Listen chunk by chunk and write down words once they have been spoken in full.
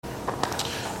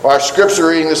Our scripture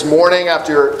reading this morning,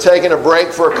 after taking a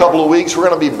break for a couple of weeks, we're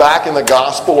going to be back in the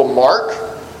Gospel of Mark.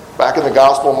 Back in the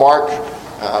Gospel of Mark,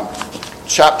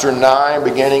 chapter 9,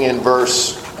 beginning in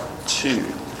verse 2.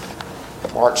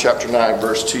 Mark chapter 9,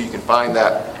 verse 2. You can find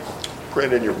that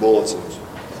printed in your bulletins.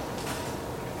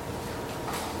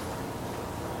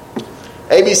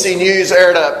 ABC News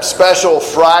aired a special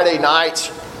Friday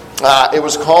night. It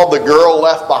was called The Girl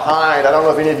Left Behind. I don't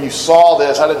know if any of you saw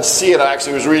this. I didn't see it. I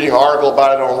actually was reading an article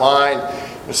about it online.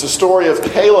 It's the story of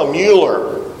Kayla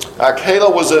Mueller.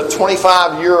 Kayla was a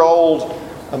 25-year-old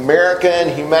American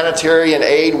humanitarian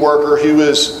aid worker who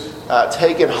was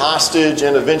taken hostage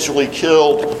and eventually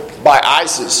killed by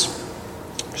ISIS.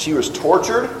 She was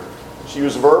tortured. She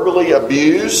was verbally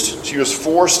abused. She was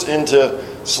forced into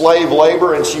slave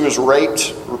labor, and she was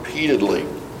raped repeatedly.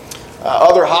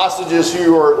 Other hostages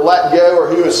who were let go or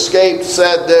who escaped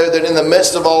said, though, that in the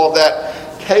midst of all of that,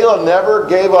 Kayla never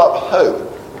gave up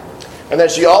hope. And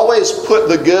that she always put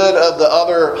the good of the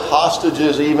other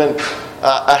hostages even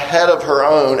ahead of her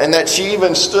own. And that she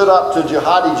even stood up to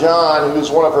Jihadi John, who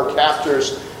was one of her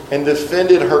captors, and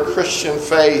defended her Christian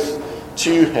faith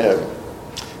to him.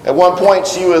 At one point,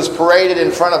 she was paraded in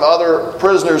front of other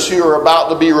prisoners who were about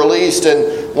to be released,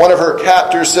 and one of her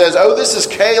captors says, "Oh, this is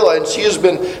Kayla, and she has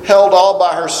been held all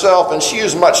by herself, and she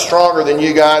is much stronger than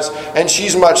you guys, and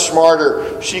she's much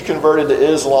smarter. She converted to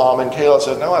Islam." And Kayla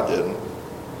said, "No, I didn't.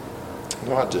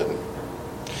 No, I didn't."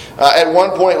 At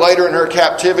one point later in her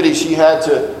captivity, she had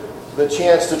the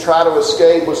chance to try to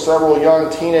escape with several young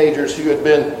teenagers who had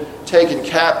been taken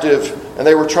captive. And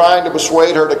they were trying to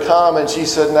persuade her to come, and she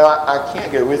said, "No, I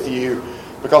can't go with you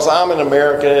because I'm an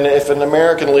American, and if an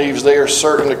American leaves, they are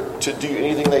certain to do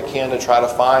anything they can to try to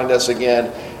find us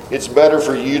again. It's better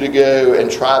for you to go and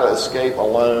try to escape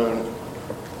alone.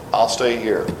 I'll stay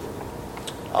here.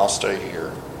 I'll stay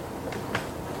here."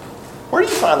 Where do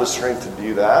you find the strength to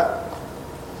do that?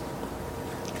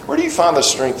 Where do you find the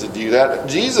strength to do that?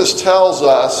 Jesus tells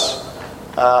us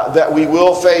that we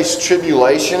will face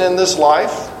tribulation in this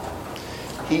life.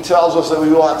 He tells us that we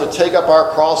will have to take up our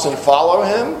cross and follow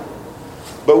him.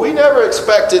 But we never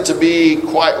expect it to be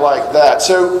quite like that.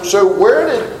 So where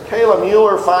did Kayla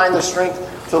Mueller find the strength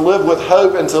to live with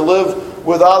hope and to live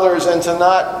with others and to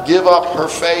not give up her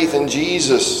faith in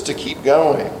Jesus, to keep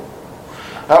going?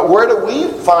 Where do we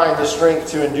find the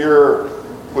strength to endure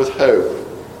with hope,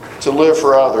 to live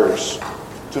for others,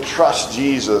 to trust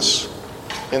Jesus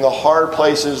in the hard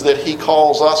places that he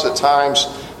calls us at times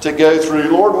to go through?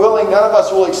 Lord willing, none of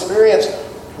us will experience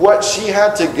what she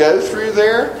had to go through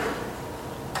there,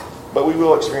 but we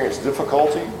will experience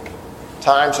difficulty,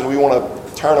 times when we want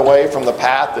to turn away from the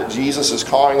path that Jesus is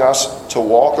calling us to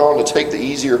walk on, to take the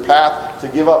easier path, to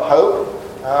give up hope.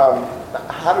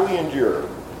 How do we endure?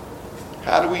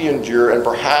 How do we endure, and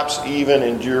perhaps even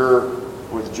endure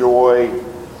with joy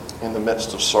in the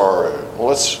midst of sorrow? Well,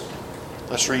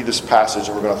 let's read this passage,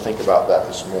 and we're going to think about that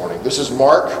this morning. This is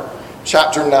Mark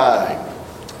chapter 9,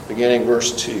 beginning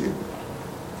verse 2.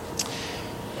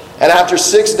 "And after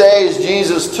 6 days,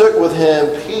 Jesus took with him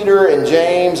Peter and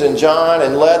James and John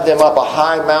and led them up a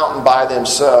high mountain by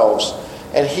themselves.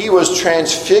 And he was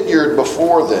transfigured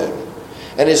before them.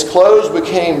 And his clothes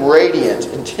became radiant,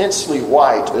 intensely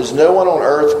white, as no one on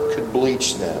earth could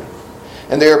bleach them.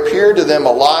 And there appeared to them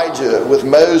Elijah with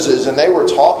Moses, and they were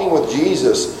talking with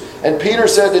Jesus. And Peter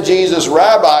said to Jesus,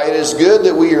 'Rabbi, it is good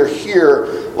that we are here.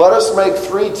 Let us make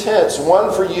 3 tents,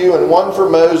 one for you and one for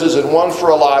Moses and one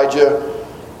for Elijah.'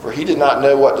 For he did not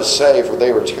know what to say, for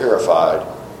they were terrified.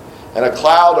 And a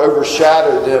cloud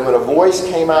overshadowed them, and a voice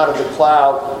came out of the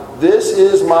cloud, 'This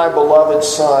is my beloved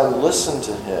Son, listen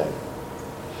to him.'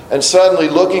 And suddenly,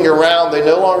 looking around, they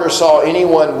no longer saw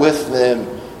anyone with them,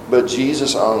 but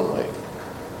Jesus only.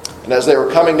 And as they were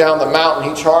coming down the mountain,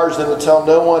 he charged them to tell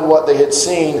no one what they had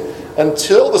seen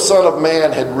until the Son of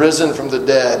Man had risen from the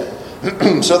dead.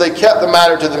 So they kept the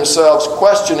matter to themselves,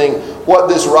 questioning what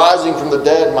this rising from the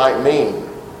dead might mean.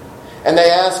 And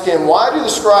they asked him, 'Why do the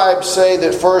scribes say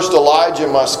that first Elijah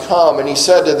must come?' And he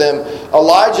said to them,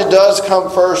 'Elijah does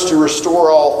come first to restore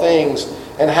all things.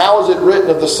 And how is it written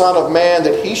of the Son of Man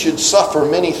that he should suffer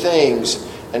many things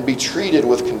and be treated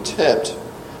with contempt?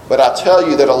 But I tell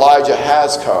you that Elijah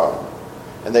has come,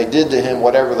 and they did to him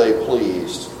whatever they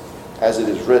pleased, as it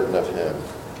is written of him.'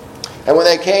 And when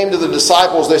they came to the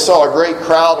disciples, they saw a great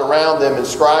crowd around them and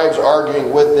scribes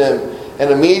arguing with them. And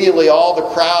immediately all the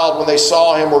crowd, when they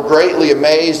saw him, were greatly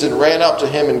amazed and ran up to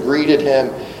him and greeted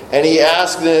him. And he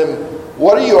asked them,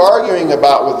 'What are you arguing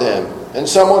about with them?' And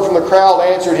someone from the crowd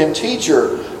answered him,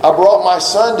 'Teacher, I brought my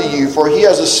son to you, for he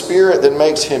has a spirit that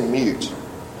makes him mute.'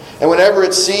 And whenever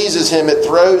it seizes him, it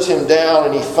throws him down,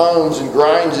 and he foams and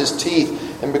grinds his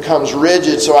teeth and becomes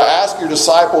rigid. So I asked your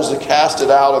disciples to cast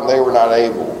it out, and they were not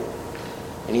able.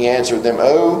 And he answered them,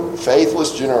 O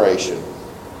faithless generation,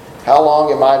 how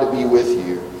long am I to be with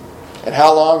you? And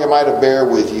how long am I to bear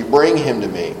with you? Bring him to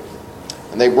me.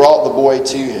 And they brought the boy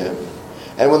to him.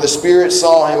 And when the spirit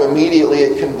saw him, immediately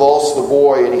it convulsed the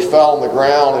boy, and he fell on the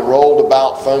ground and rolled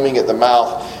about, foaming at the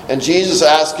mouth. And Jesus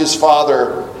asked his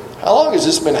father, how long has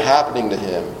this been happening to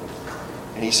him?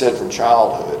 And he said, from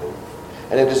childhood.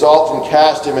 And it has often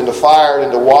cast him into fire and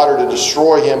into water to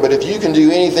destroy him. But if you can do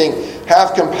anything,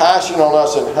 have compassion on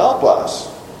us and help us.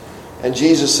 And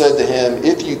Jesus said to him,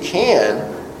 if you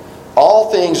can,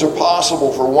 all things are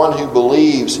possible for one who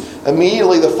believes.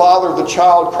 Immediately the father of the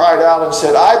child cried out and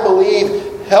said, I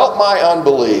believe, help my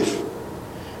unbelief.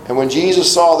 And when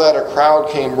Jesus saw that, a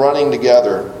crowd came running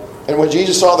together. And when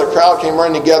Jesus saw the crowd came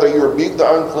running together, he rebuked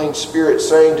the unclean spirit,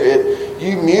 saying to it,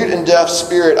 you mute and deaf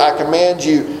spirit, I command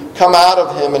you, come out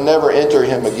of him and never enter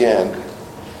him again.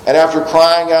 And after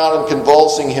crying out and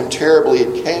convulsing him terribly,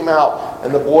 it came out,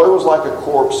 and the boy was like a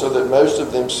corpse, so that most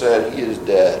of them said, he is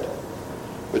dead.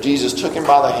 But Jesus took him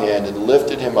by the hand and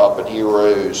lifted him up, and he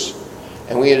arose.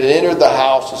 And when he had entered the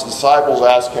house, his disciples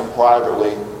asked him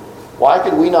privately, why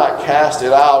could we not cast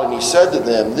it out? And he said to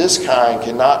them, this kind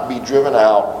cannot be driven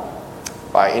out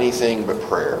by anything but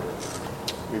prayer.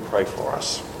 We pray for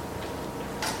us.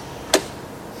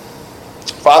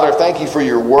 Father, thank you for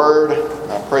your word.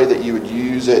 I pray that you would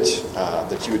use it,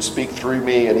 that you would speak through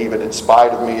me and even in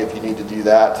spite of me if you need to do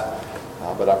that.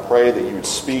 But I pray that you would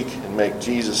speak and make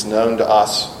Jesus known to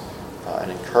us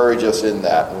and encourage us in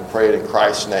that. And we pray it in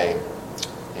Christ's name.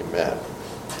 Amen.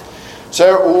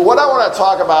 So what I want to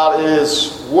talk about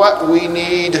is what we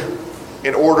need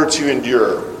in order to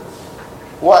endure.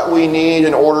 What we need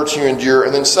in order to endure.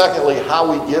 And then secondly,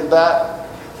 how we get that.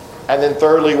 And then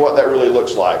thirdly, what that really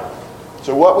looks like.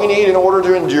 So what we need in order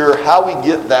to endure, how we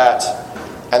get that,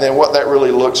 and then what that really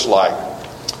looks like.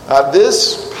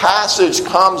 This passage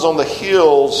comes on the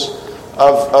heels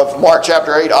of Mark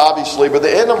chapter 8, obviously. But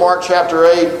the end of Mark chapter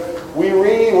 8, we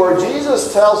read where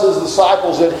Jesus tells his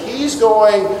disciples that he's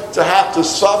going to have to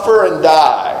suffer and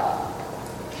die.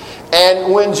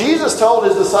 And when Jesus told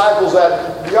his disciples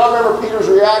that, do y'all remember Peter's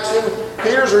reaction?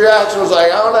 Peter's reaction was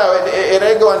like, oh no, it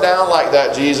ain't going down like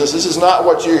that, Jesus. This is not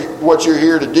what you're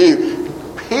here to do.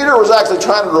 Peter was actually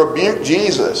trying to rebuke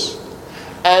Jesus.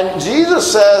 And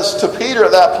Jesus says to Peter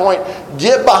at that point,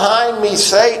 get behind me,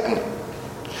 Satan.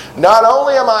 Not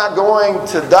only am I going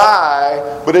to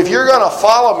die, but if you're going to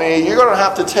follow me, you're going to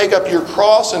have to take up your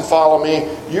cross and follow me.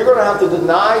 You're going to have to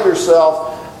deny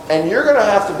yourself, and you're going to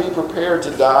have to be prepared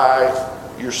to die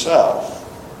yourself.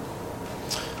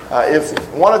 If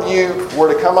one of you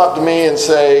were to come up to me and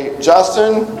say,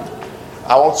 Justin,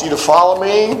 I want you to follow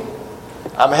me.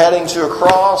 I'm heading to a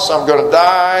cross. I'm going to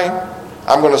die.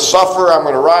 I'm going to suffer. I'm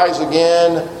going to rise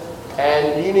again.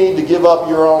 And you need to give up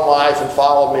your own life and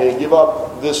follow me. Give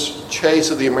up this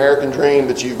chase of the American dream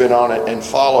that you've been on it and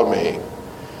follow me.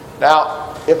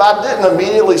 Now, if I didn't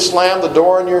immediately slam the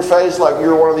door in your face like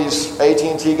you're one of these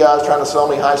AT&T guys trying to sell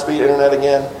me high-speed internet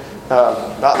again,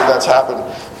 not that that's happened.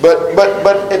 But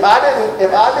if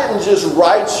I didn't just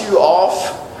write you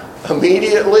off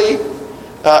immediately,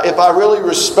 if I really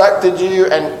respected you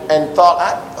and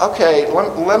thought, okay,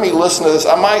 let me listen to this,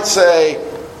 I might say,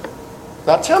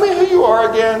 now tell me who you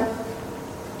are again.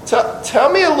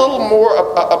 Tell me a little more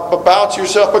about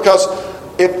yourself, because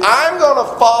if I'm going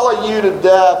to follow you to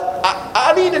death,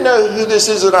 I need to know who this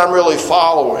is that I'm really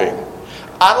following.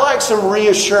 I'd like some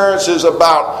reassurances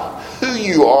about who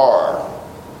you are.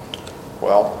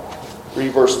 Well,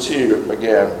 read verse 2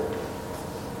 again.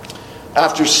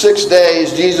 After 6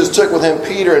 days, Jesus took with him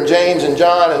Peter and James and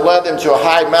John and led them to a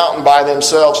high mountain by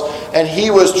themselves, and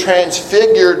he was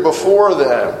transfigured before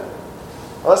them.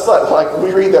 Well, that's like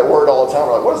we read that word all the time.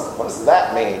 We're like, what does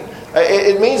that mean?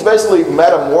 It means basically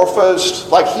metamorphosed,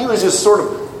 like he was just sort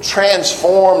of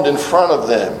transformed in front of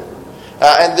them.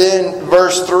 And then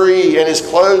verse 3, and his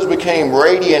clothes became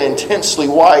radiant, intensely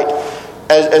white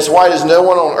as no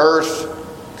one on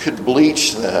earth could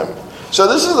bleach them. So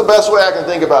this is the best way I can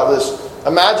think about this.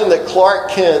 Imagine that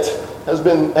Clark Kent has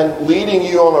been leading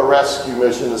you on a rescue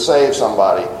mission to save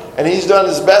somebody. And he's done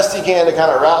his best he can to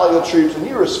kind of rally the troops. And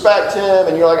you respect him.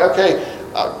 And you're like, okay,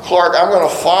 Clark, I'm going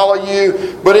to follow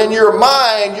you. But in your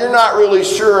mind, you're not really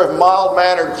sure if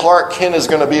mild-mannered Clark Kent is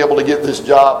going to be able to get this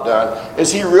job done.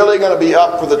 Is he really going to be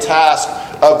up for the task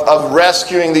of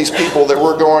rescuing these people that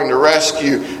we're going to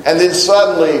rescue? And then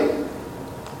suddenly,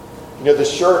 the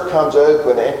shirt comes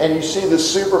open and you see the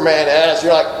Superman ass.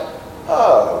 You're like,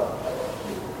 oh,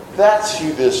 that's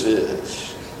who this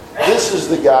is. This is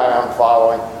the guy I'm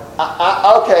following.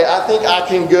 I think I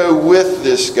can go with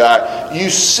this guy. You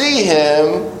see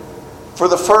him for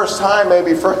the first time,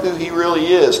 maybe, for who he really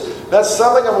is. That's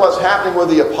something of what's happening with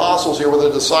the apostles here, with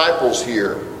the disciples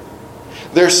here.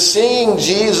 They're seeing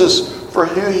Jesus for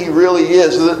who he really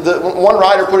is. One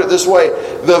writer put it this way: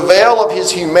 the veil of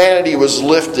his humanity was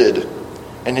lifted,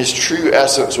 and his true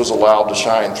essence was allowed to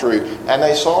shine through. And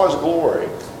they saw his glory.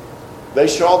 They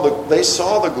saw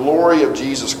the glory of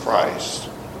Jesus Christ.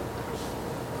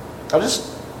 Now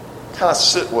just kind of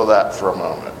sit with that for a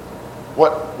moment.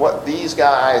 What these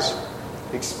guys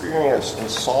experienced and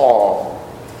saw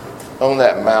on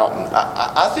that mountain.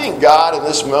 I think God in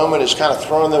this moment is kind of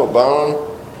throwing them a bone.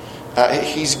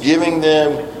 He's giving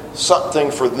them something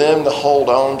for them to hold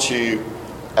on to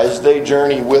as they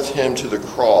journey with him to the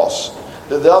cross.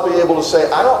 That they'll be able to say,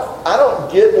 I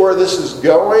don't get where this is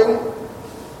going.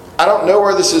 I don't know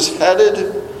where this is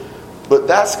headed. But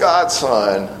that's God's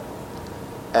Son.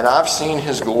 And I've seen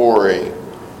his glory.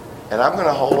 And I'm going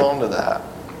to hold on to that.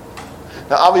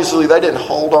 Now, obviously, they didn't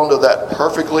hold on to that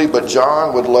perfectly, but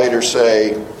John would later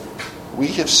say, we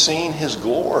have seen his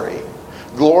glory.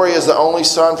 Glory is the only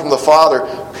Son from the Father.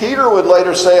 Peter would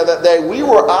later say on that day, we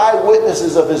were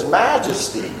eyewitnesses of his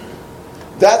majesty.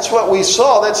 That's what we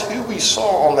saw. That's who we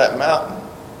saw on that mountain.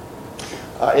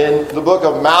 In the book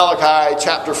of Malachi,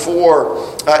 chapter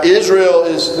 4, Israel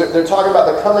they're talking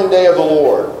about the coming day of the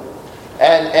Lord.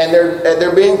 And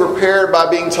they're being prepared by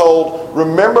being told,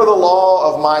 remember the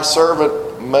law of my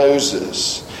servant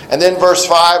Moses. And then verse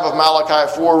 5 of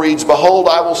Malachi 4 reads, behold,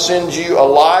 I will send you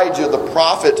Elijah the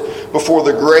prophet before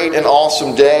the great and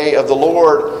awesome day of the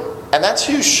Lord. And that's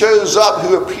who shows up,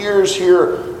 who appears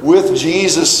here with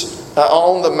Jesus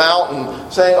on the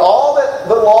mountain, saying all that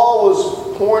the law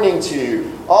was pointing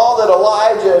to, all that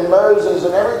Elijah and Moses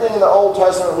and everything in the Old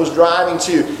Testament was driving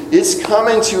to, it's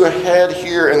coming to a head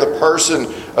here in the person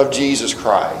of Jesus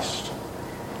Christ.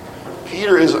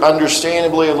 Peter is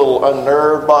understandably a little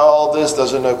unnerved by all this,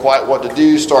 doesn't know quite what to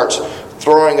do, starts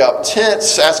throwing up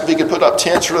tents, asks if he could put up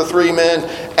tents for the three men,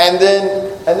 and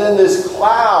then this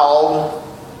cloud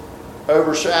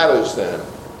overshadows them.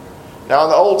 Now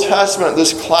in the Old Testament,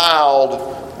 this cloud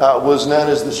was known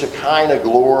as the Shekinah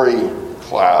glory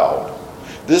cloud.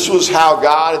 This was how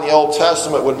God in the Old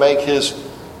Testament would make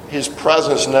his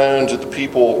presence known to the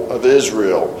people of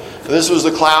Israel. This was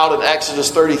the cloud in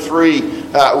Exodus 33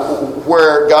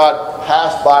 where God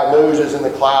passed by Moses in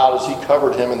the cloud as he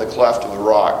covered him in the cleft of the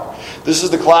rock. This is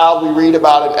the cloud we read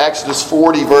about in Exodus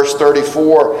 40 verse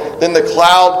 34. Then the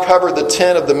cloud covered the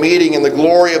tent of the meeting, and the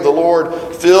glory of the Lord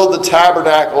filled the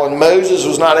tabernacle, and Moses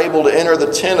was not able to enter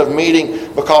the tent of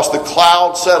meeting because the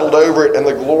cloud settled over it and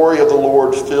the glory of the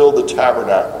Lord filled the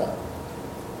tabernacle.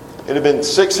 It had been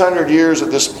 600 years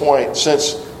at this point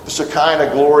since the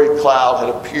Shekinah glory cloud had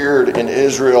appeared in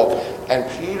Israel. And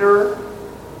Peter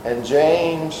and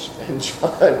James and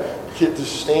John get to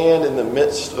stand in the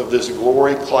midst of this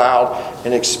glory cloud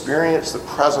and experience the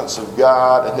presence of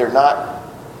God. And they're not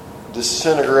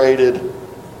disintegrated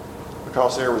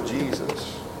because they're with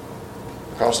Jesus.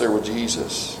 Because they're with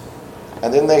Jesus.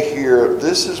 And then they hear,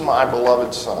 this is my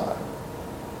beloved Son.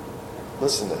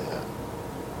 Listen to him.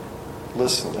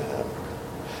 Listen to him.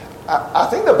 I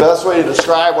think the best way to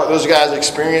describe what those guys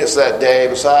experienced that day,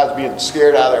 besides being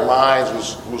scared out of their minds,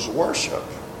 was worship.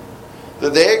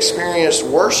 That they experienced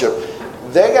worship.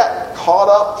 They got caught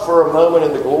up for a moment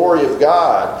in the glory of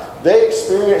God. They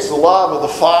experienced the love of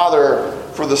the Father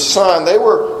for the Son. They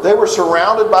were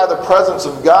surrounded by the presence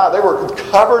of God. They were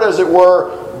covered, as it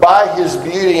were, by his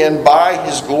beauty and by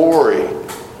his glory.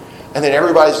 And then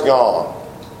everybody's gone,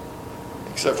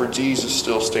 except for Jesus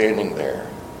still standing there.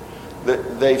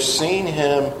 They've seen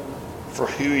him for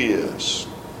who he is.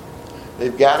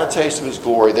 They've gotten a taste of his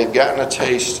glory. They've gotten a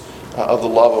taste of the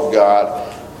love of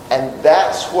God. And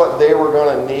that's what they were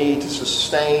going to need to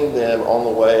sustain them on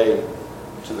the way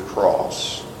to the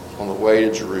cross, on the way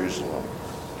to Jerusalem.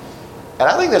 And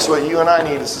I think that's what you and I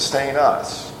need to sustain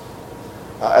us.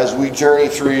 As we journey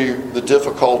through the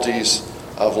difficulties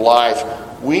of life,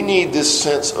 we need this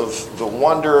sense of the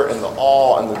wonder and the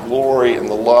awe and the glory and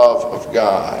the love of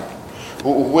God.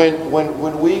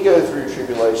 When we go through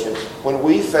tribulation, when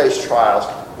we face trials,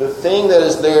 the thing that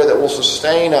is there that will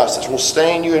sustain us, that will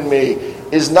sustain you and me,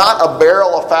 is not a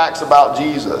barrel of facts about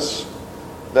Jesus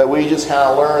that we just kind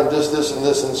of learn this, and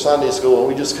this in Sunday school, and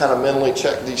we just kind of mentally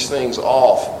check these things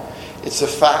off. It's the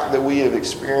fact that we have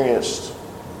experienced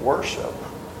worship,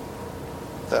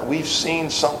 that we've seen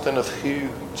something of who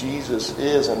Jesus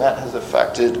is, and that has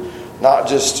affected not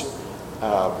just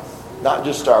not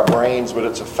just our brains, but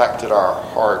it's affected our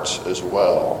hearts as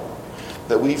well.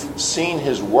 That we've seen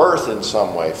his worth in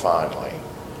some way finally.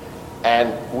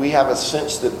 And we have a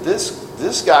sense that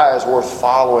this guy is worth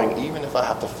following, even if I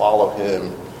have to follow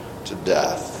him to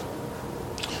death.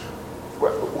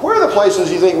 Where are the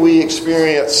places you think we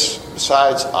experience,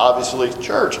 besides obviously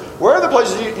church, where are the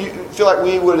places you feel like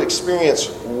we would experience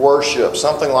worship,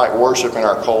 something like worship in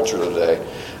our culture today?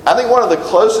 I think one of the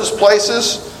closest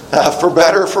places, for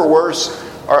better or for worse,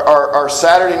 are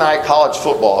Saturday night college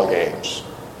football games.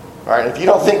 All right, if you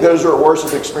don't think those are a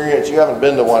worship experience, you haven't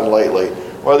been to one lately.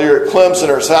 Whether you're at Clemson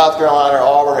or South Carolina or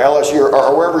Auburn or LSU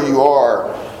or wherever you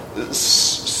are,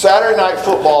 Saturday night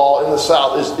football in the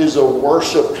South is a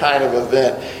worship kind of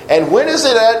event. And when is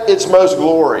it at its most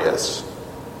glorious?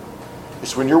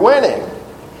 It's when you're winning.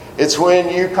 It's when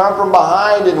you come from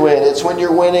behind and win. It's when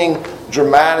you're winning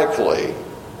dramatically.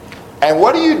 And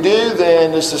what do you do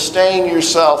then to sustain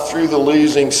yourself through the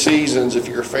losing seasons if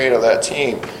you're a fan of that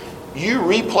team? You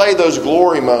replay those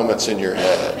glory moments in your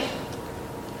head.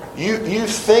 You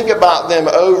think about them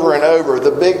over and over,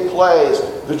 the big plays,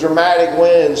 the dramatic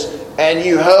wins, and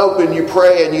you hope and you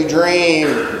pray and you dream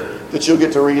that you'll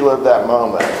get to relive that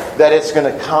moment, that it's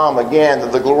going to come again,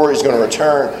 that the glory is going to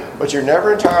return. But you're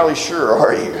never entirely sure,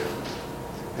 are you,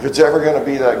 if it's ever going to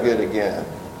be that good again.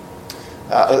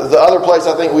 The other place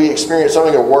I think we experience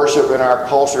something of worship in our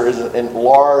culture is in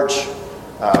large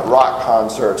rock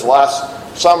concerts.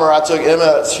 Last summer I took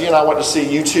Emma, she and I went to see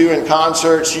U2 in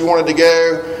concert. She wanted to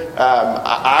go.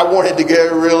 I wanted to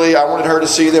go, really. I wanted her to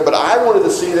see them, but I wanted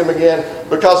to see them again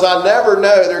because I never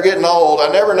know. They're getting old. I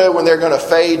never know when they're going to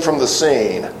fade from the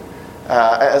scene.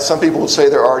 Some people would say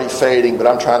they're already fading, but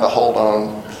I'm trying to hold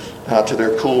on to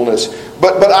their coolness.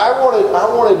 But I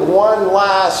wanted one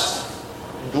last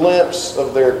glimpse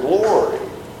of their glory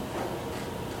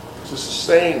to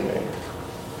sustain me.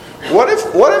 What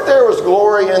if there was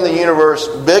glory in the universe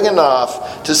big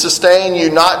enough to sustain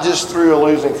you not just through a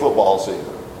losing football season?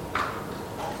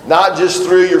 Not just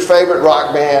through your favorite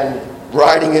rock band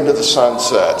riding into the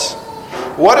sunset.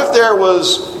 What if there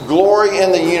was glory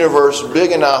in the universe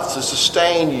big enough to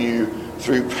sustain you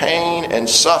through pain and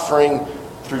suffering,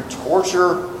 through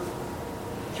torture,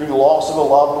 through the loss of a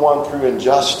loved one, through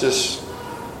injustice?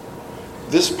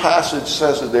 This passage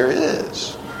says that there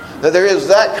is. That there is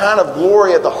that kind of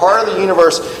glory at the heart of the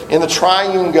universe in the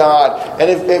triune God. And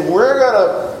if we're going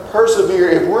to persevere,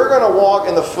 if we're going to walk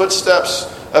in the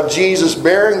footsteps of Jesus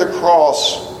bearing the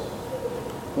cross,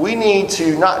 we need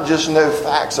to not just know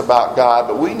facts about God,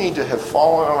 but we need to have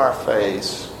fallen on our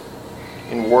face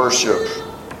in worship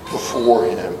before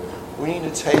Him. We need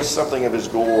to taste something of His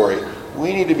glory.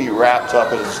 We need to be wrapped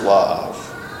up in His love.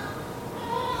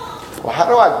 Well, how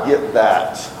do I get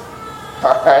that?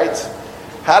 All right?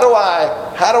 How do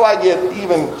I get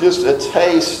even just a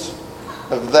taste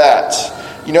of that?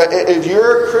 You know, if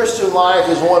your Christian life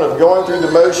is one of going through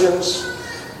the motions,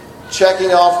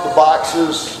 checking off the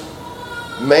boxes,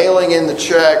 mailing in the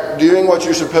check, doing what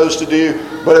you're supposed to do,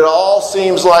 but it all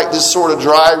seems like this sort of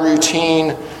dry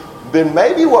routine, then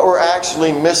maybe what we're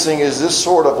actually missing is this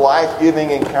sort of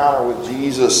life-giving encounter with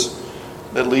Jesus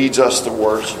that leads us to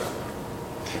worship.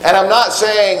 And I'm not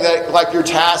saying that like your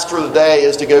task for the day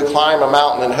is to go climb a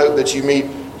mountain and hope that you meet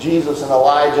Jesus and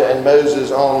Elijah and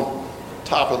Moses on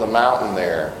top of the mountain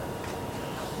there.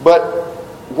 But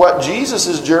what Jesus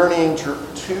is journeying to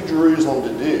Jerusalem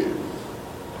to do,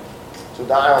 to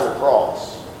die on the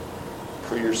cross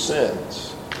for your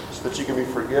sins, so that you can be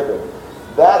forgiven,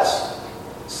 that's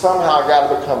somehow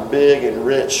got to become big and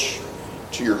rich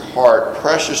to your heart,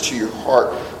 precious to your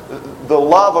heart. The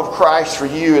love of Christ for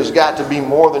you has got to be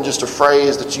more than just a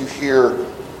phrase that you hear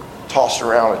tossed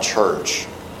around at church.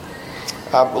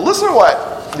 But listen to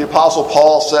what the Apostle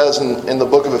Paul says in the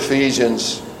book of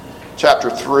Ephesians, chapter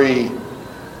 3.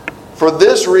 For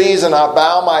this reason I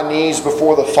bow my knees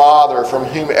before the Father, from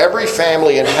whom every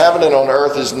family in heaven and on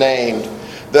earth is named,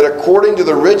 that according to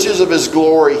the riches of His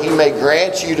glory He may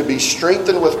grant you to be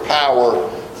strengthened with power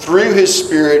through His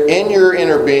Spirit in your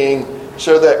inner being,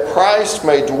 so that Christ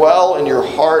may dwell in your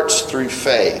hearts through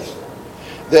faith,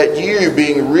 that you,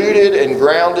 being rooted and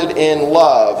grounded in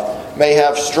love, may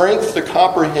have strength to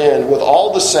comprehend with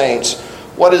all the saints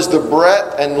what is the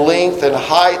breadth and length and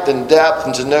height and depth,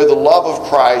 and to know the love of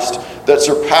Christ that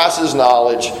surpasses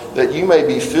knowledge, that you may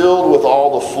be filled with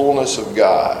all the fullness of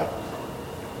God.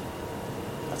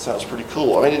 That sounds pretty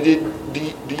cool. I mean,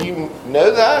 do you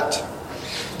know that?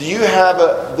 Do you have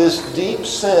this deep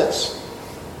sense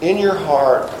in your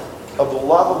heart of the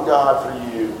love of God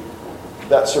for you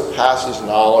that surpasses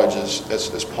knowledge,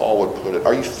 as Paul would put it?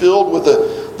 Are you filled with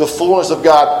the fullness of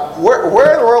God?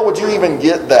 Where in the world would you even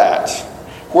get that?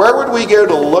 Where would we go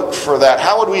to look for that?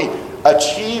 How would we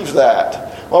achieve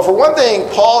that? Well, for one thing,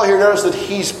 Paul here notice that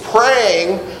he's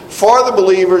praying for the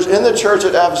believers in the church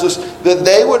at Ephesus that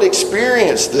they would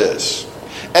experience this.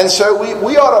 And so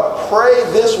we ought to pray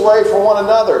this way for one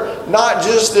another. Not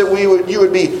just that you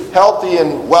would be healthy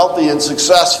and wealthy and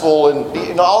successful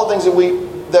and all the things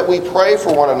that we pray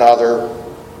for one another,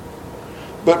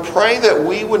 but pray that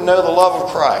we would know the love of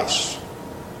Christ.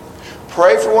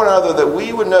 Pray for one another that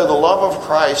we would know the love of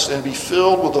Christ and be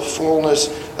filled with the fullness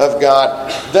of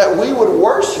God. That we would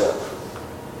worship.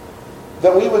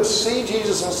 That we would see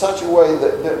Jesus in such a way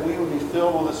that we would be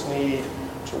filled with this need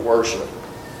to worship.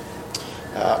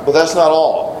 But that's not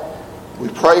all. We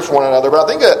pray for one another. But I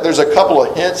think that there's a couple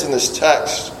of hints in this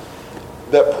text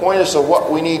that point us to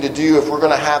what we need to do if we're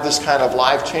going to have this kind of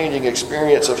life-changing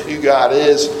experience of who God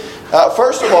is.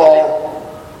 First of all,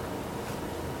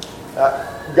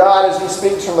 God, as he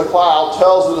speaks from the cloud,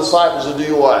 tells the disciples to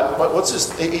do what? What's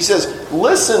this? He says,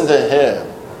 listen to him.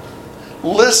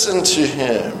 Listen to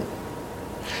him.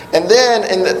 And then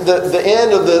in the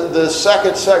end of the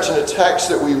second section of text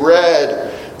that we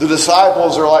read, the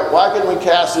disciples are like, why couldn't we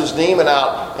cast this demon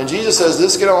out? And Jesus says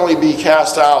this can only be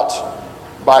cast out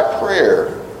by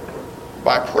prayer.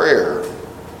 By prayer.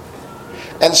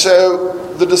 And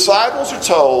so the disciples are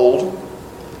told,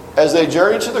 as they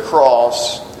journey to the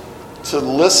cross, to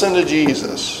listen to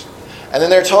Jesus. And then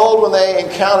they're told when they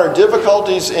encounter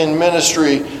difficulties in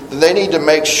ministry that they need to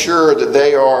make sure that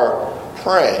they are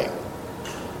praying.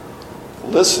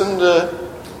 Listen to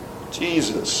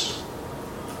Jesus.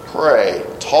 Pray.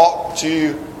 Talk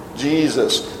to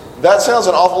Jesus. That sounds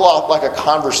an awful lot like a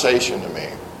conversation to me.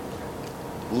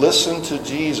 Listen to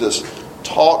Jesus.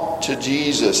 Talk to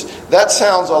Jesus. That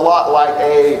sounds a lot like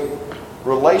a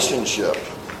relationship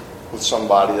with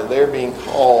somebody that they're being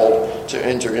called to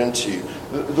enter into.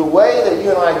 The way that you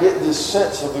and I get this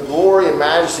sense of the glory and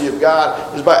majesty of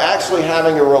God is by actually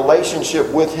having a relationship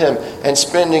with him and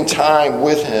spending time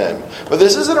with him. But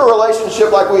this isn't a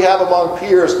relationship like we have among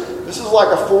peers. This is like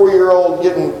a 4-year-old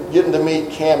getting to meet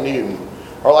Cam Newton.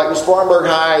 Or like the Spartanburg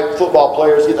High football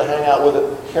players get to hang out with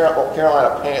the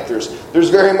Carolina Panthers. There's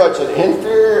very much an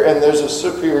inferior and there's a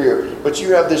superior. But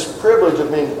you have this privilege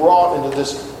of being brought into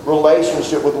this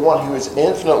relationship with one who is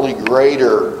infinitely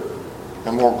greater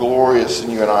and more glorious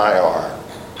than you and I are.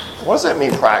 What does that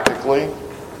mean practically?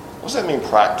 What does that mean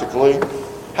practically?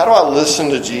 How do I listen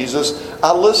to Jesus?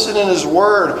 I listen in his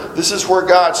word. This is where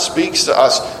God speaks to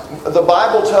us. The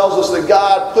Bible tells us that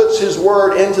God puts his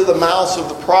word into the mouths of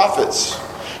the prophets,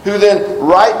 who then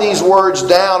write these words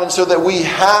down, and so that we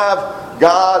have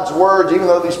God's words, even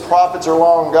though these prophets are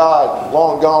long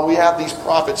gone, we have these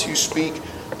prophets who speak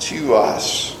to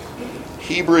us.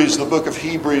 Hebrews, the book of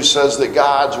Hebrews says that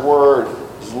God's word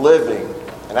is living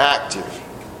and active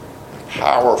and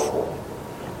powerful.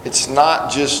 It's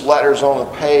not just letters on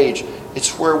the page.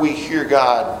 It's where we hear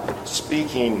God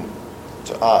speaking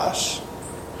to us.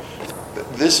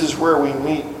 This is where we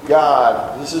meet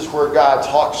God. This is where God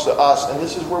talks to us. And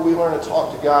this is where we learn to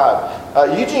talk to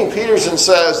God. Eugene Peterson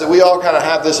says that we all kind of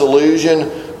have this illusion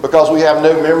because we have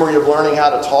no memory of learning how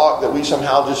to talk, that we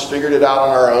somehow just figured it out on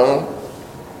our own.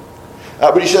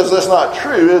 But he says that's not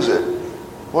true, is it?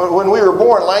 When we were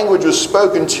born, language was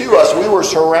spoken to us. We were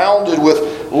surrounded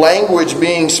with language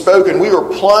being spoken. We were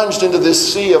plunged into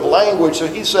this sea of language. So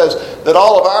he says that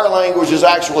all of our language is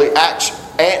actually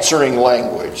answering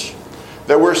language.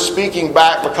 That we're speaking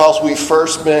back because we've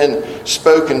first been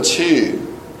spoken to.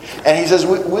 And he says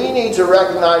we need to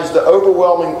recognize the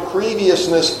overwhelming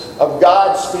previousness of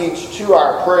God's speech to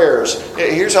our prayers.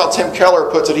 Here's how Tim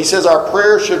Keller puts it. He says our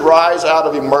prayers should rise out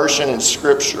of immersion in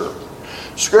Scripture.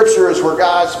 Scripture is where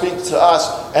God speaks to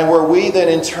us and where we then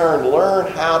in turn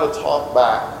learn how to talk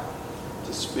back,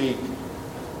 to speak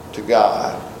to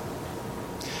God.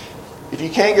 If you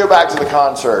can't go back to the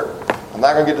concert, I'm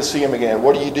not going to get to see him again,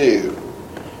 what do?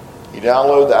 You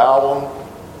download the album,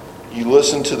 you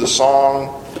listen to the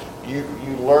song, you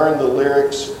learn the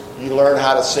lyrics, you learn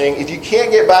how to sing. If you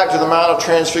can't get back to the Mount of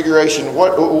Transfiguration,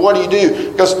 what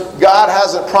do? Because God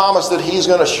hasn't promised that he's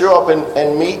going to show up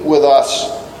and meet with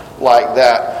us like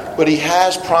that. But he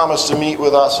has promised to meet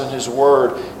with us in his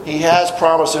word. He has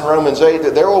promised in Romans 8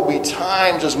 that there will be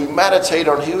times as we meditate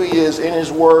on who he is in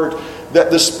his word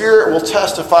that the Spirit will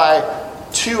testify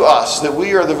to us that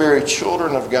we are the very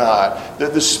children of God.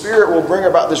 That the Spirit will bring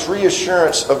about this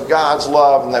reassurance of God's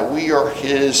love and that we are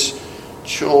his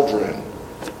children.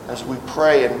 As we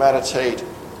pray and meditate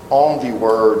on the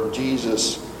word,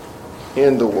 Jesus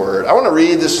in the word. I want to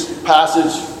read this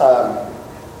passage.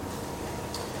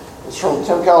 It's from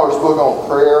Tim Keller's book on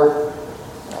prayer.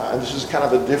 This is kind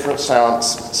of a different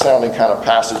sounding kind of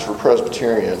passage for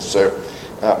Presbyterians, so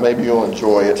maybe you'll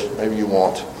enjoy it, maybe you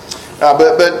won't.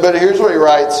 But here's what he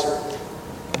writes.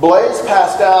 Blaise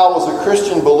Pascal was a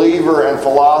Christian believer and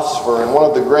philosopher and one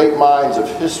of the great minds of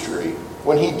history.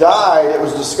 When he died, it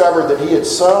was discovered that he had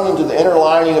sewn into the inner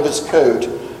lining of his coat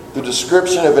the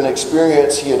description of an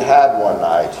experience he had had one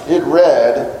night. It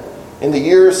read, in the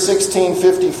year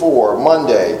 1654,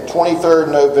 Monday,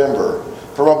 23rd November,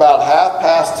 from about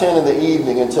 10:30 in the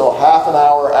evening until half an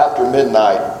hour after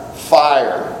midnight,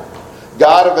 fire.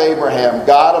 God of Abraham,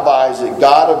 God of Isaac,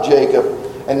 God of Jacob,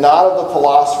 and not of the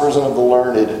philosophers and of the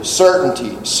learned.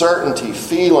 Certainty,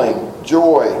 feeling,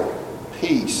 joy,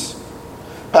 peace.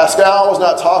 Pascal was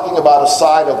not talking about a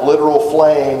sight of literal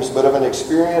flames, but of an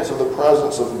experience of the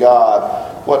presence of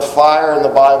God, what fire in the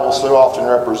Bible so often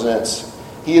represents.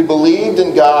 He had believed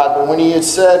in God, but when he had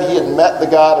said he had met the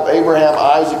God of Abraham,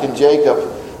 Isaac, and Jacob,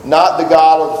 not the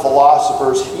God of the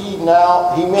philosophers, he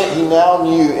meant he now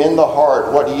knew in the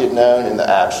heart what he had known in the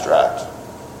abstract.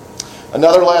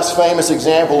 Another less famous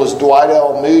example is Dwight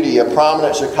L. Moody, a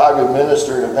prominent Chicago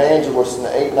minister and evangelist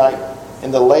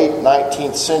in the late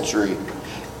 19th century.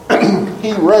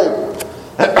 He wrote,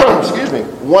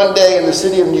 one day in the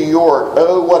city of New York,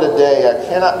 oh, what a day, I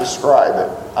cannot describe it.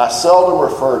 I seldom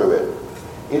refer to it.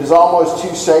 It is almost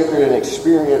too sacred an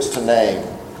experience to name.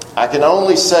 I can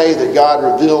only say that God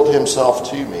revealed himself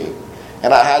to me,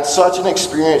 and I had such an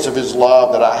experience of his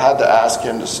love that I had to ask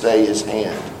him to stay his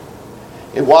hand.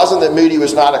 It wasn't that Moody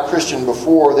was not a Christian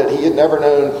before, that he had never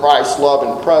known Christ's love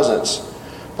and presence.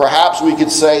 Perhaps we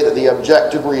could say that the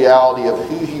objective reality of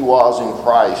who he was in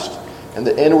Christ and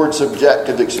the inward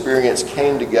subjective experience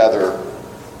came together.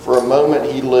 For a moment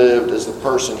he lived as the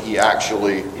person he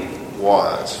actually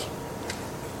was.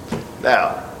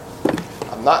 Now,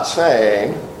 I'm not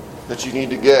saying that you need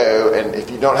to go, and if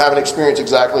you don't have an experience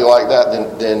exactly like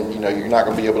that, then you're not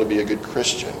going to be able to be a good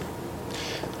Christian.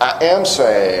 I am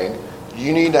saying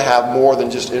you need to have more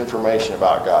than just information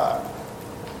about God.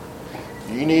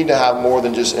 You need to have more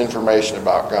than just information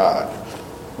about God.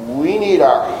 We need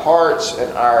our hearts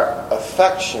and our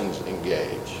affections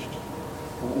engaged.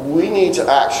 We need to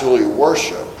actually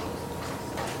worship.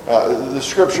 The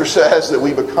scripture says that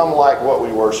we become like what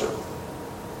we worship.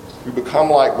 We become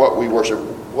like what we worship.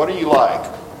 What are you like?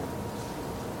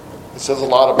 It says a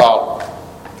lot about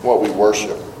what we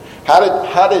worship. How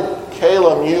did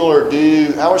Kayla Mueller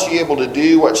do? How was she able to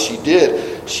do what she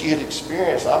did? She had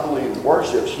experienced, I believe,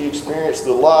 worship. She experienced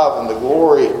the love and the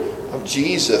glory of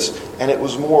Jesus, and it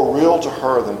was more real to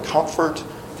her than comfort.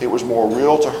 It was more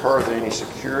real to her than any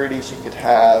security she could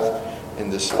have in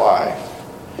this life.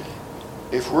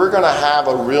 If we're going to have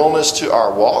a realness to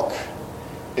our walk,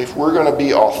 if we're going to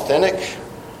be authentic,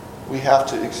 we have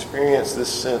to experience this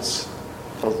sense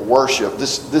of worship.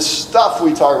 This stuff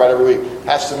we talk about every week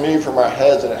has to move from our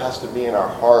heads, and it has to be in our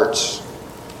hearts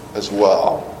as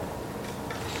well.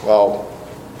 Well,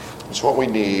 it's what we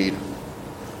need.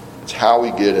 It's how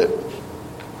we get it.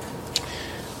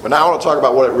 But now I want to talk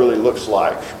about what it really looks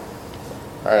like.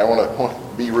 All right, I want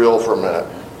to be real for a minute.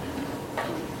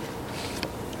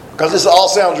 Because this all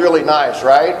sounds really nice,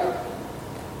 right?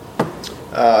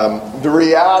 The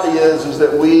reality is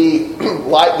that we,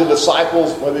 like the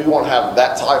disciples, maybe we won't have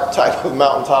that type of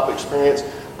mountaintop experience,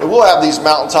 but we'll have these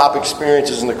mountaintop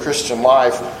experiences in the Christian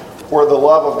life where the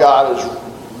love of God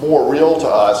is more real to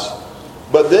us.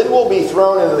 But then we'll be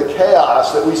thrown into the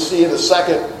chaos that we see in the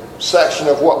second section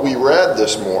of what we read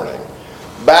this morning.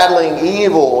 Battling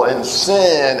evil and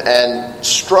sin and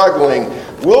struggling.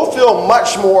 We'll feel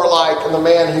much more like the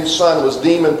man whose son was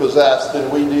demon-possessed than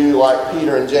we do like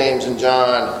Peter and James and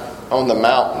John on the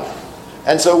mountain.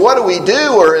 And so what do we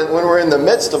do when we're in the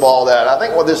midst of all that? I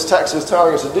think what this text is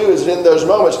telling us to do is in those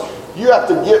moments, you have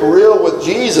to get real with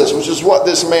Jesus, which is what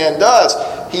this man does.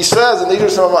 He says, and these are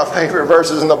some of my favorite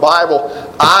verses in the Bible,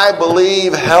 I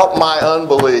believe, help my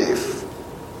unbelief.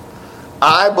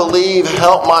 I believe,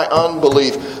 help my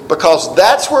unbelief. Because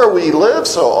that's where we live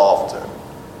so often.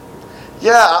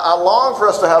 Yeah, I long for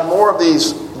us to have more of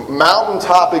these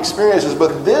mountaintop experiences,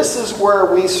 but this is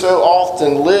where we so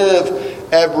often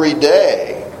live every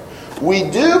day. We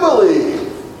do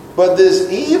believe, but this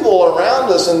evil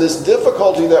around us and this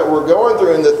difficulty that we're going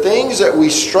through and the things that we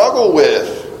struggle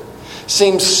with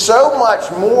seems so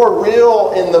much more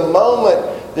real in the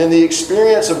moment than the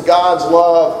experience of God's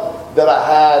love that I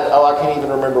had, I can't even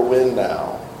remember when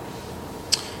now.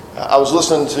 I was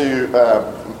listening to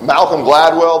Malcolm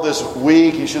Gladwell this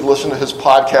week. You should listen to his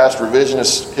podcast,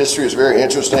 Revisionist History. It's very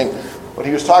interesting. when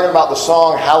he was talking about the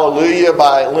song Hallelujah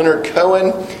by Leonard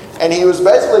Cohen. And he was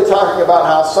basically talking about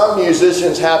how some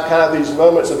musicians have kind of these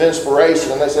moments of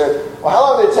inspiration. And they said, well, how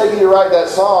long did it take you to write that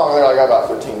song? And they're like, about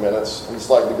 15 minutes. And it's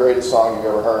like the greatest song you've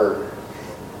ever heard.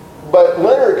 But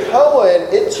Leonard Cohen,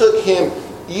 it took him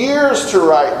years to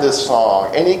write this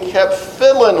song. And he kept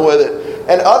fiddling with it.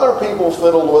 And other people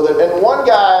fiddled with it. And one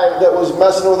guy that was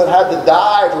messing with it had to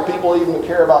die for people even to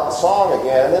care about the song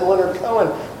again. And then Leonard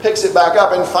Cohen picks it back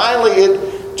up. And finally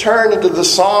it turned into the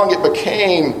song it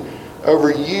became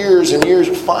over years and years.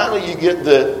 Finally you get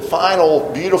the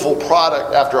final beautiful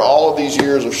product after all of these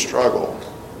years of struggle.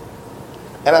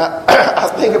 And I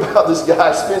think about this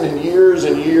guy spending years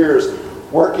and years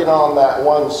working on that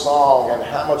one song and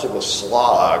how much of a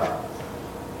slog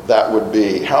that would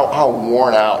be. How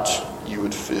worn out you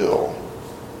would feel.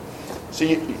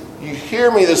 See, you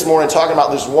hear me this morning talking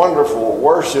about this wonderful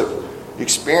worship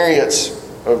experience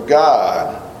of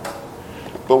God.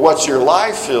 But what your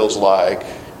life feels like,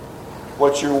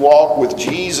 what your walk with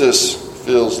Jesus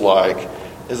feels like,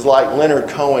 is like Leonard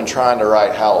Cohen trying to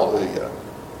write Hallelujah.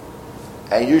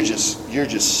 And you're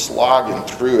just slogging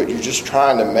through it. You're just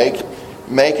trying to make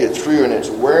it through, and it's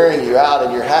wearing you out,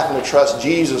 and you're having to trust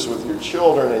Jesus with your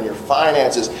children and your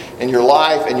finances and your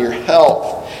life and your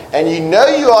health. And you know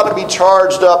you ought to be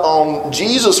charged up on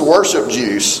Jesus worship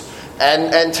juice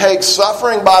and take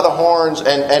suffering by the horns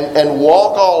and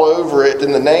walk all over it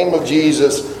in the name of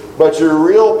Jesus. But your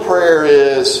real prayer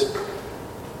is,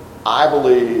 I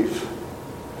believe,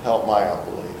 help my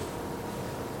unbelief.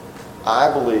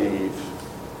 I believe,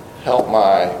 help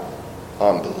my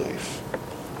unbelief.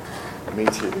 Me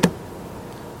too.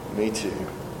 Me too.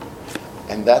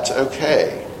 And that's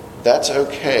okay. That's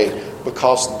okay,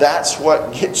 because that's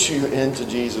what gets you into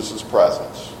Jesus'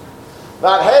 presence.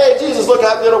 Not, hey, Jesus, look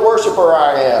how good a worshiper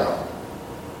I am.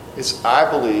 It's, I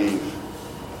believe,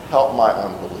 help my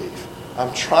unbelief.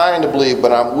 I'm trying to believe,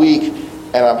 but I'm weak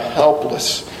and I'm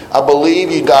helpless. I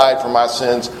believe you died for my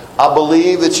sins. I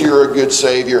believe that you're a good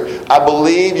Savior. I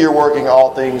believe you're working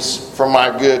all things for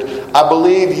my good. I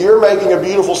believe you're making a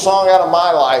beautiful song out of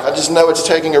my life. I just know it's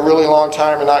taking a really long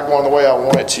time and not going the way I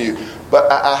want it to.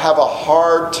 But I have a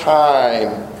hard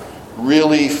time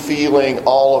really feeling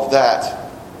all of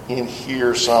that in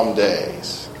here some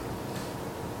days.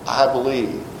 I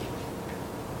believe.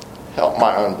 Help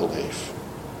my unbelief.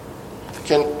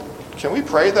 Can we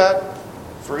pray that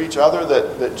for each other,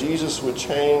 that Jesus would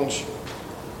change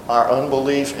our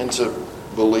unbelief into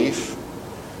belief,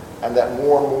 and that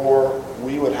more and more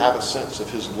we would have a sense of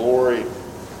His glory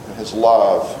and His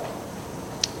love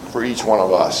for each one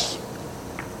of us?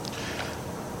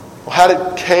 Well, how did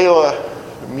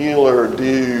Kayla Mueller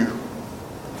do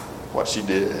what she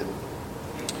did?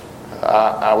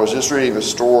 I was just reading the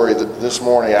story this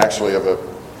morning, actually, of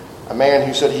a man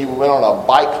who said he went on a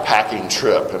bike packing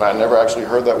trip. And I never actually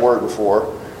heard that word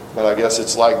before. But I guess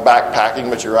it's like backpacking,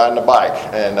 but you're riding a bike.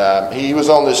 And he was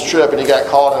on this trip, and he got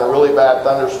caught in a really bad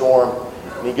thunderstorm.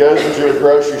 And he goes into a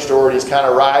grocery store, and he's kind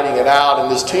of riding it out.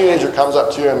 And this teenager comes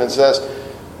up to him and says,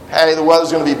 hey, the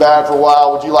weather's going to be bad for a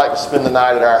while. Would you like to spend the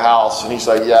night at our house? And he's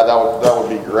like, yeah, that would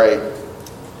be great.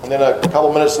 And then a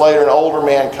couple minutes later, an older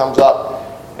man comes up,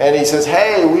 and he says,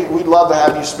 hey, we'd love to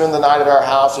have you spend the night at our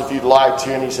house if you'd like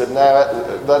to. And he said,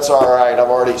 no, that's all right.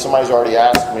 Somebody's already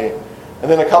asked me. And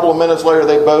then a couple of minutes later,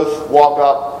 they both walk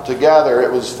up together.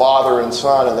 It was father and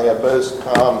son, and they had both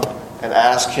come and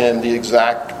asked him the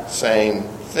exact same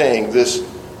thing. This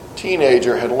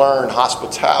teenager had learned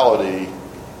hospitality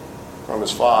from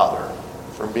his father,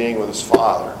 from being with his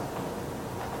father.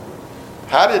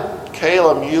 How did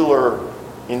Kayla Mueller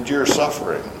endure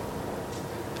suffering?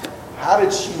 How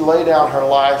did she lay down her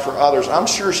life for others? I'm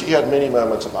sure she had many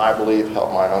moments of, I believe,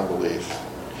 help my unbelief.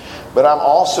 But I'm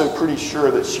also pretty sure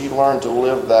that she learned to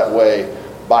live that way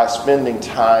by spending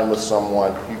time with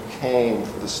someone who came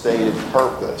for the stated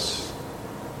purpose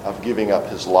of giving up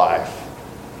his life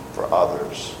for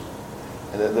others.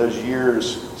 And that those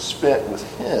years spent with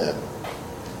him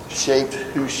shaped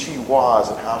who she was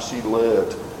and how she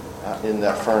lived in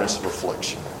that furnace of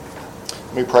affliction.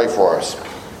 Let me pray for us.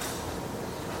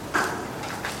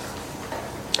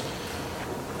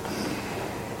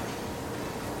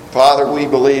 Father, we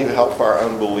believe, help our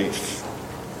unbelief.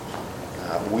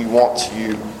 We want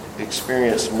to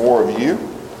experience more of you,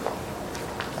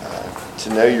 to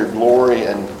know your glory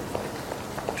and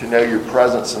to know your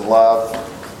presence and love.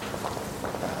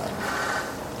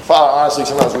 Father, honestly,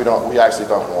 sometimes we actually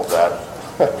don't want that.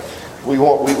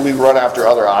 we run after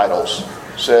other idols.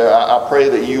 So I pray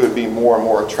that you would be more and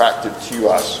more attractive to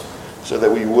us, so that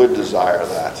we would desire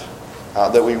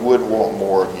that we would want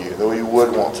more of you, that we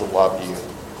would want to love you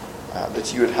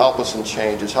that you would help us and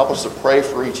change us. Help us to pray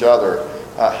for each other.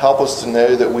 Help us to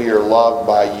know that we are loved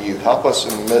by you. Help us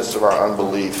in the midst of our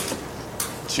unbelief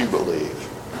to believe.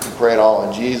 We pray it all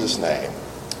in Jesus' name.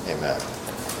 Amen.